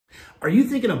Are you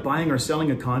thinking of buying or selling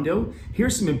a condo?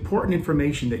 Here's some important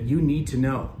information that you need to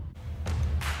know.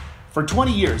 For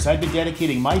 20 years, I've been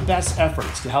dedicating my best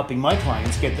efforts to helping my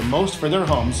clients get the most for their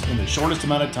homes in the shortest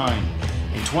amount of time.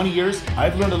 In 20 years,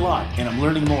 I've learned a lot and I'm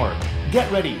learning more.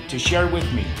 Get ready to share with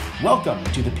me. Welcome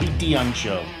to the Pete DeYoung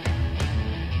Show.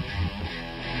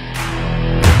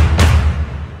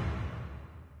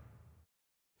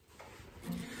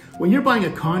 When you're buying a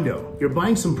condo, you're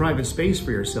buying some private space for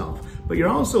yourself, but you're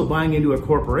also buying into a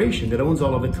corporation that owns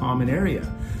all of the common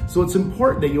area. So it's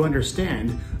important that you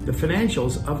understand the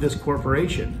financials of this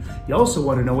corporation. You also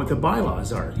want to know what the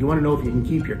bylaws are. You want to know if you can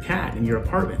keep your cat in your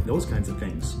apartment, those kinds of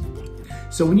things.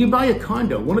 So when you buy a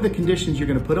condo, one of the conditions you're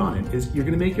going to put on it is you're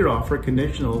going to make your offer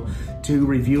conditional to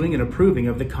reviewing and approving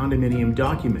of the condominium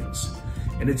documents.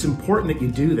 And it's important that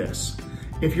you do this.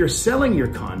 If you're selling your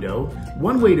condo,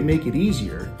 one way to make it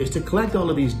easier is to collect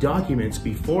all of these documents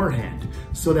beforehand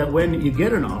so that when you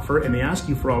get an offer and they ask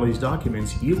you for all these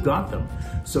documents, you've got them.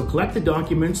 So collect the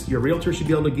documents. Your realtor should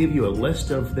be able to give you a list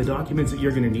of the documents that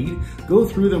you're going to need. Go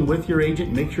through them with your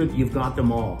agent, make sure that you've got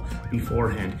them all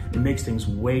beforehand. It makes things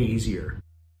way easier.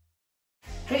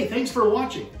 Hey, thanks for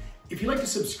watching. If you'd like to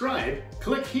subscribe,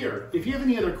 click here. If you have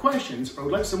any other questions or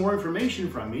would like some more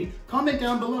information from me, comment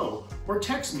down below or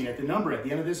text me at the number at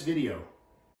the end of this video.